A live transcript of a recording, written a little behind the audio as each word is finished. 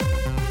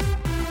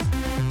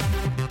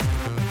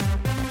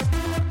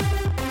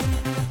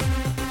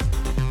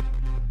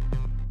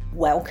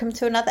Welcome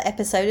to another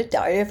episode of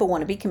Diary of a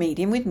Wannabe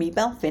Comedian with me,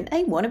 Belle,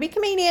 a wannabe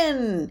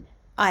comedian.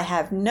 I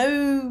have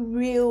no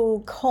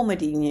real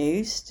comedy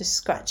news, just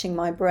scratching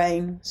my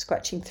brain,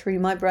 scratching through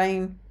my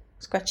brain,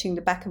 scratching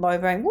the back of my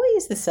brain. What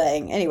is the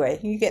saying? Anyway,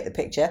 you get the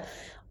picture.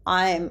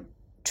 I'm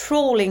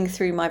trawling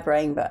through my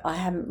brain, but I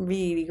haven't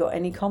really got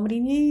any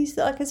comedy news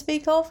that I can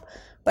speak of.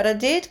 But I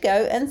did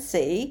go and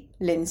see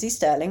Lindsey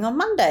Stirling on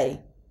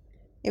Monday.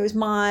 It was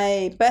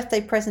my birthday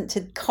present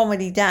to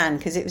Comedy Dan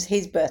because it was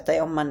his birthday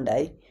on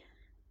Monday.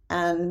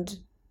 And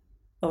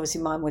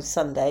obviously mine was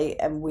Sunday,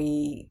 and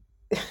we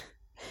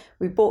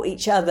bought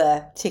each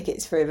other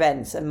tickets for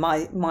events, and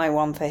my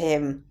one for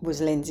him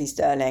was Lindsey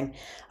Stirling.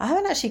 I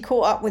haven't actually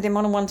caught up with him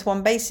on a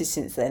one-to-one basis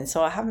since then,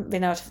 so I haven't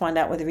been able to find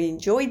out whether he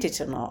enjoyed it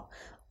or not.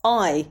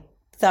 I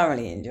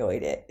thoroughly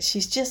enjoyed it.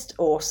 She's just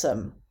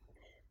awesome.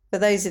 For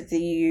those of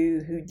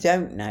you who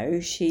don't know,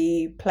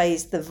 she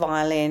plays the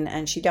violin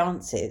and she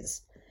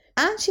dances.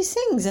 And she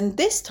sings, and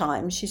this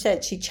time she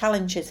said she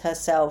challenges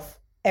herself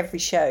every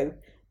show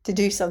to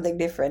do something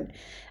different.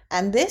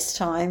 And this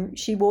time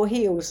she wore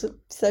heels.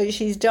 So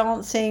she's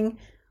dancing,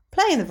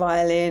 playing the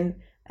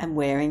violin and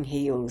wearing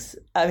heels.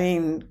 I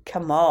mean,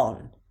 come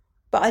on.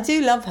 But I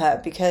do love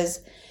her because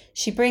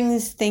she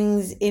brings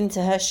things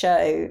into her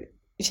show.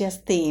 She has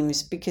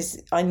themes because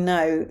I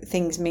know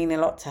things mean a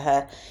lot to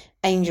her.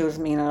 Angels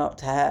mean a lot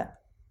to her.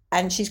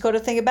 And she's got a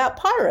thing about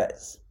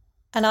pirates.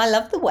 And I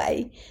love the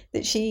way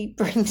that she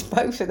brings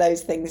both of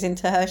those things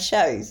into her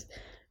shows.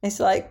 It's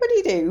like, what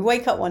do? You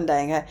wake up one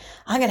day and go,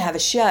 I'm going to have a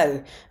show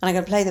and I'm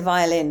going to play the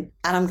violin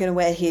and I'm going to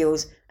wear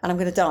heels and I'm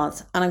going to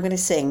dance and I'm going to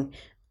sing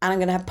and I'm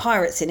going to have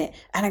pirates in it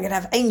and I'm going to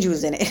have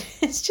angels in it.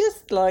 It's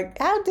just like,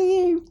 how do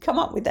you come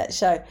up with that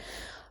show?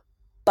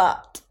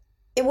 But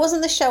it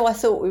wasn't the show I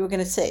thought we were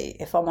going to see,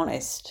 if I'm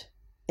honest.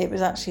 It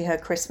was actually her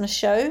Christmas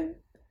show.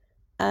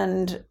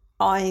 And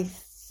I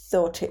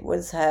thought it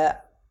was her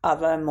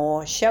other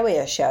more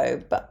showier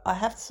show, but I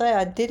have to say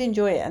I did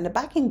enjoy it, and the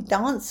backing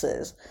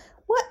dancers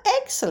were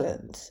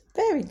excellent,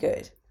 very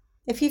good.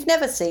 If you've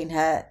never seen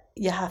her,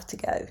 you have to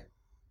go.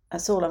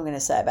 That's all I'm going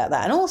to say about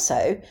that. And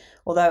also,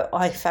 although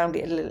I found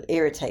it a little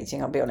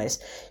irritating, I'll be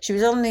honest, she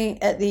was on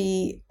at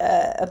the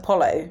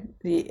Apollo,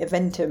 the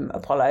Eventum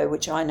Apollo,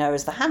 which I know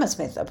as the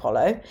Hammersmith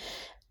Apollo,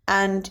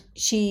 and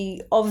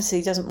she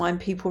obviously doesn't mind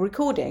people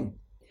recording.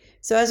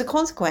 So as a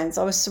consequence,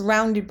 I was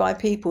surrounded by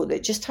people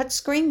that just had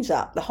screens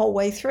up the whole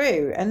way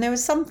through. And there were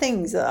some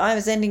things that I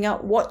was ending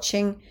up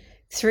watching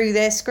through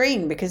their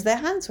screen because their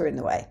hands were in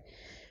the way.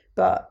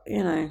 But,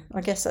 you know,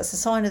 I guess that's a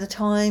sign of the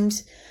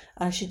times.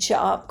 I should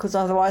shut up because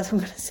otherwise I'm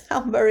going to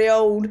sound very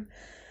old.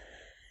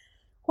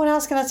 What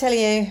else can I tell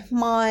you?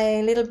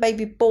 My little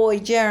baby boy,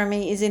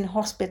 Jeremy, is in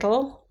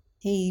hospital.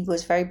 He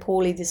was very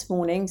poorly this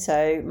morning,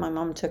 so my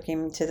mum took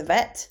him to the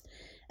vet.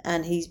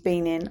 And he's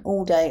been in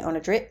all day on a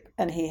drip,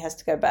 and he has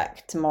to go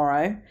back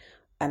tomorrow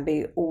and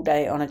be all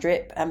day on a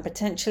drip, and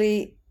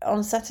potentially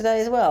on Saturday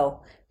as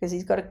well, because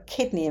he's got a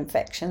kidney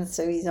infection,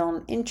 so he's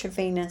on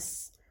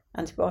intravenous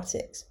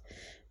antibiotics.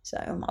 So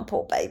my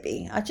poor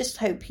baby, I just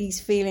hope he's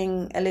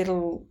feeling a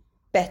little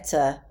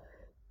better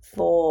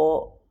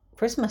for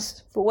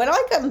Christmas, for when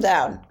I come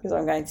down, because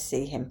I'm going to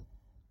see him,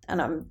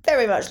 and I'm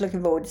very much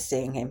looking forward to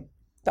seeing him.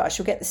 But I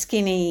shall get the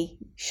skinny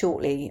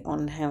shortly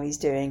on how he's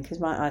doing,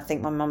 because I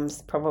think my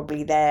mum's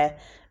probably there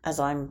as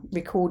I'm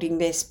recording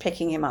this,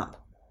 picking him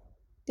up.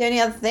 The only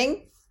other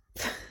thing,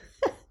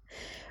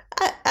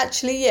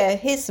 actually, yeah,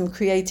 here's some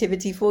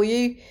creativity for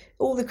you.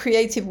 All the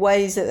creative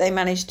ways that they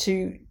managed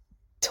to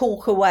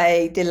talk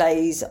away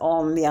delays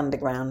on the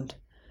underground.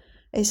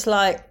 It's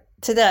like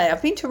today,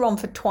 I've been to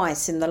Romford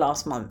twice in the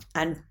last month,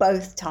 and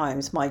both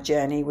times my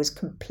journey was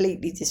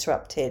completely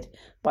disrupted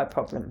by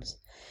problems.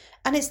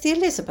 And it's the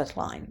Elizabeth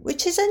line,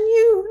 which is a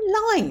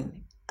new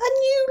line.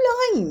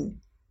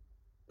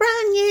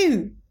 Brand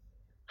new.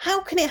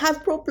 How can it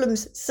have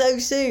problems so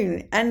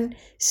soon and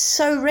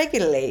so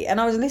regularly? And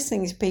I was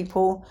listening to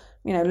people,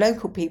 you know,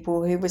 local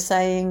people who were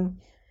saying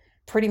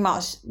pretty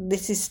much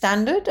this is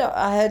standard.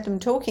 I heard them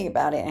talking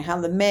about it and how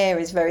the mayor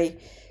is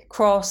very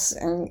cross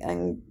and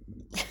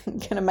going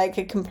to make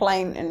a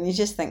complaint. And you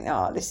just think,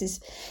 oh, this is,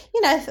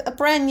 you know, if a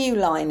brand new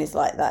line is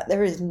like that,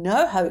 there is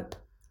no hope.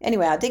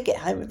 Anyway, I did get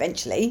home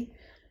eventually,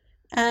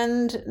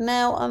 and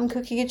now I'm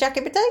cooking a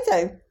jacket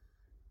potato.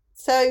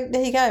 So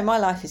there you go. My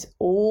life is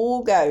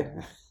all go.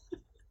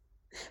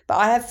 But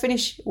I have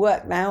finished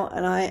work now,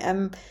 and I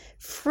am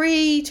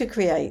free to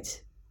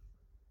create.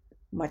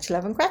 Much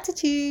love and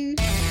gratitude.